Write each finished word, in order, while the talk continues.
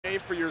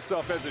advocate for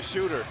yourself as a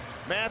shooter.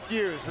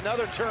 Matthews,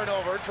 another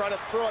turnover, trying to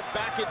throw it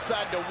back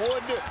inside to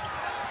Wood.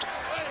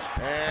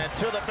 And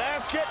to the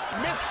basket,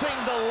 missing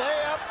the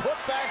layup. Put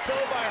back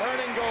though by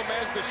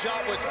Hernangómez. The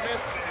shot was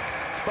missed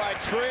by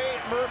Trey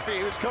Murphy,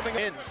 who's coming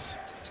in.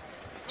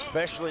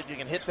 Especially if you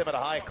can hit them at a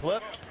high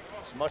clip.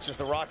 As much as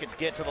the Rockets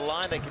get to the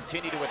line, they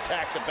continue to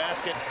attack the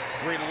basket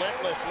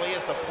relentlessly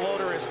as the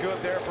floater is good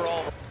there for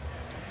all.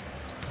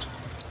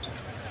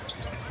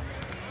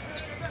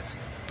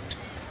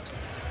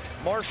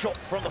 Marshall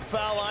from the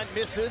foul line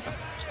misses.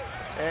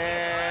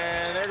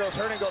 And there goes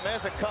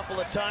Hernangómez a couple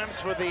of times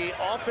for the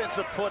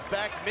offensive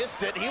putback.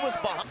 Missed it. He was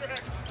behind.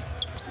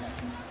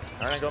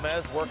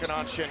 Hernangómez working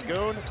on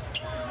Şengün.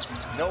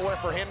 Nowhere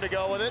for him to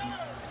go with it.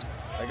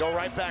 They go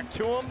right back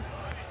to him.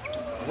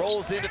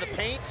 Rolls into the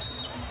paint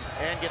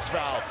and gets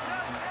fouled.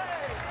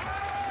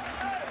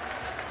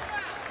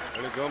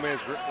 Hernangómez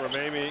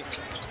remaining.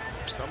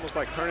 It's almost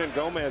like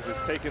Hernangómez is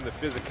taking the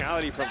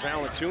physicality from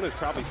Valanciunas,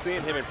 probably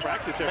seeing him in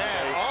practice every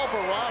day.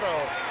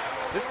 Alvarado,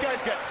 this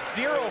guy's got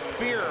zero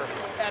fear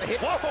at hit.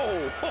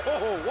 Whoa,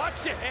 whoa,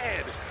 watch your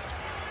head.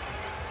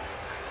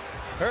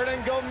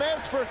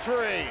 Hernangómez for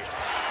three.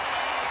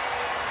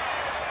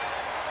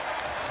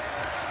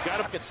 Got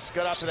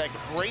off to that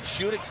great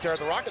shooting start.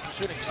 The Rockets are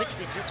shooting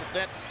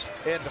 62%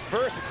 in the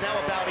first. It's now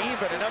about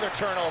even. Another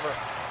turnover.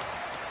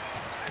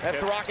 That's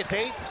the Rockets'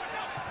 8th.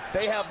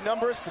 They have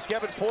numbers because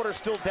Kevin Porter's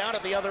still down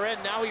at the other end.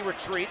 Now he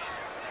retreats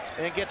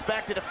and gets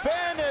back to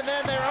defend, and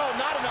then they're, oh,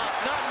 not enough,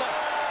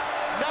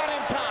 not in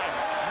time,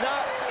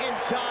 not in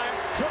time.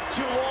 Took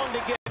too long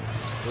to get.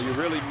 Well, you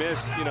really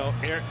missed,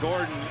 Eric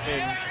Gordon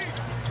and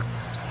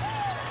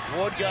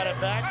Wood got it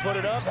back, put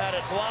it up, had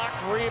it blocked,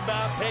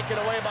 rebound taken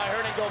away by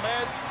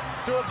Hernangómez.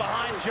 Threw it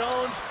behind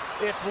Jones.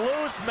 It's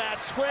loose.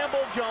 Matt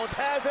scrambled. Jones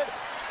has it.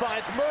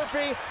 Finds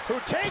Murphy, who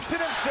takes it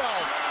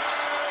himself.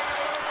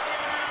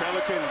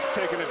 Pelicans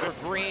taking it. For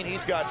Green,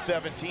 he's got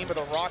 17, but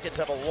the Rockets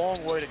have a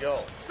long way to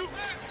go.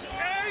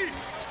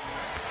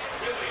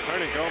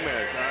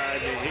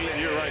 Hernangómez,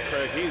 you're right,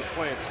 Craig. He's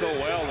playing so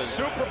well. And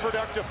super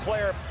productive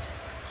player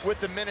with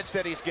the minutes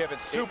that he's given.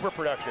 Super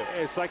productive.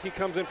 It's like he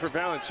comes in for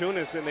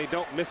Valanciunas and they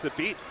don't miss a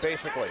beat.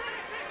 Basically.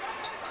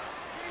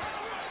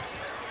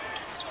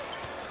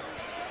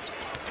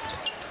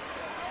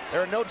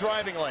 There are no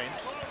driving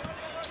lanes.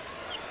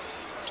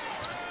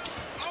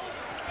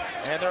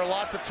 And there are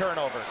lots of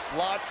turnovers.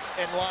 Lots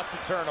and lots of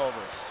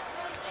turnovers.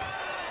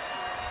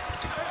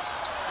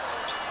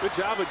 Good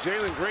job of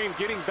Jalen Green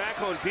getting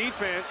back on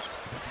defense.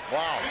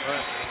 Wow.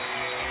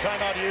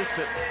 Timeout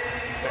Houston.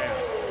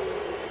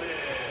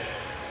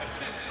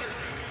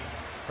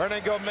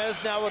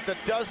 Hernangómez now with a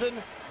dozen,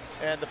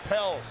 and the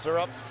Pels are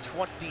up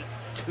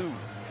 22.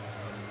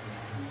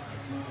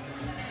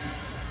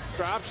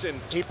 Option.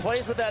 He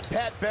plays with that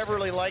Pat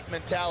Beverly-like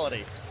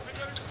mentality.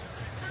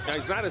 Now,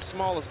 he's not as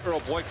small as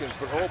Earl Boykins,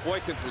 but Earl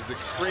Boykins was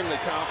extremely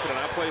confident.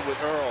 I played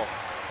with Earl.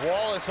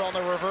 Wallace on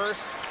the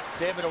reverse.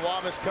 David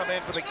Nwama's come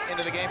in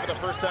into the game for the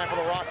first time for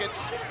the Rockets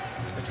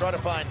to try to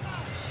find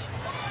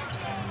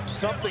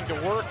something to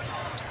work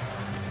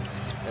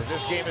as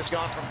this game has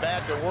gone from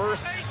bad to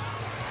worse.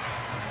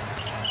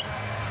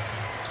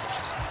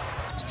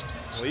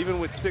 Well, even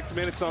with 6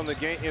 minutes in the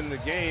game,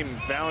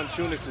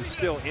 Valanciunas is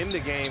still in the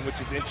game,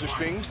 which is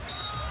interesting.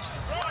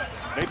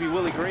 Maybe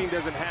Willie Green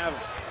doesn't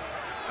have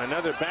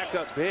another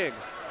backup big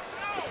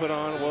to put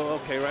on. Well,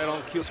 okay, right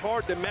on cue. It's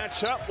hard to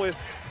match up with,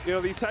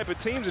 these type of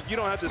teams if you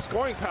don't have the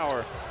scoring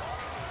power.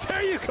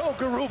 There you go,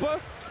 Garuba.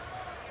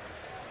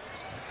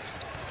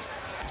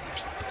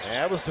 And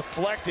that was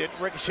deflected.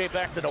 Ricochet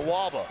back to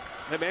Nwaba.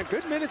 Hey, man,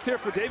 good minutes here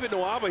for David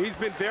Nwaba. He's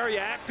been very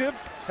active.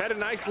 Had a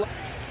nice...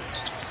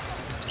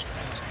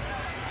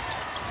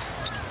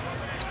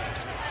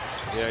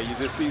 Yeah, you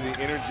just see the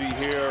energy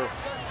here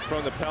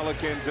from the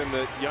Pelicans, and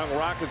the young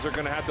Rockets are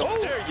going to have to...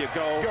 Oh, there you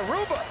go.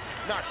 Garuba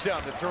knocks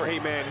down the three. Hey,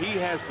 man, he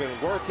has been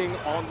working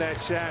on that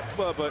shot,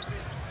 but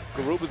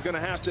Garuba's going to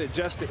have to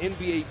adjust to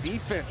NBA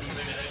defense.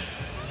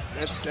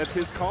 That's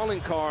his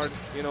calling card,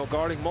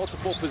 guarding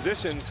multiple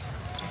positions.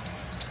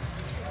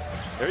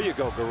 There you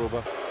go,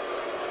 Garuba.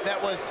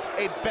 That was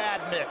a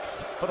bad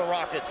mix for the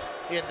Rockets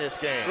in this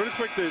game. Really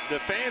quick, the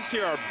fans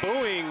here are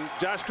booing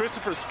Josh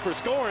Christopher for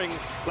scoring.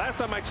 Last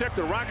time I checked,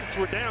 the Rockets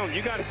were down.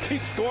 You got to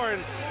keep scoring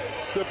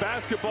the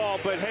basketball.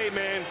 But, hey,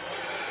 man,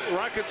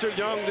 Rockets are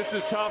young. This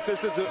is tough.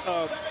 This is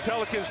a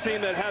Pelicans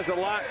team that has a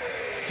lot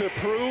to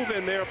prove,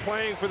 and they're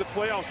playing for the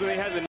playoffs, and they had the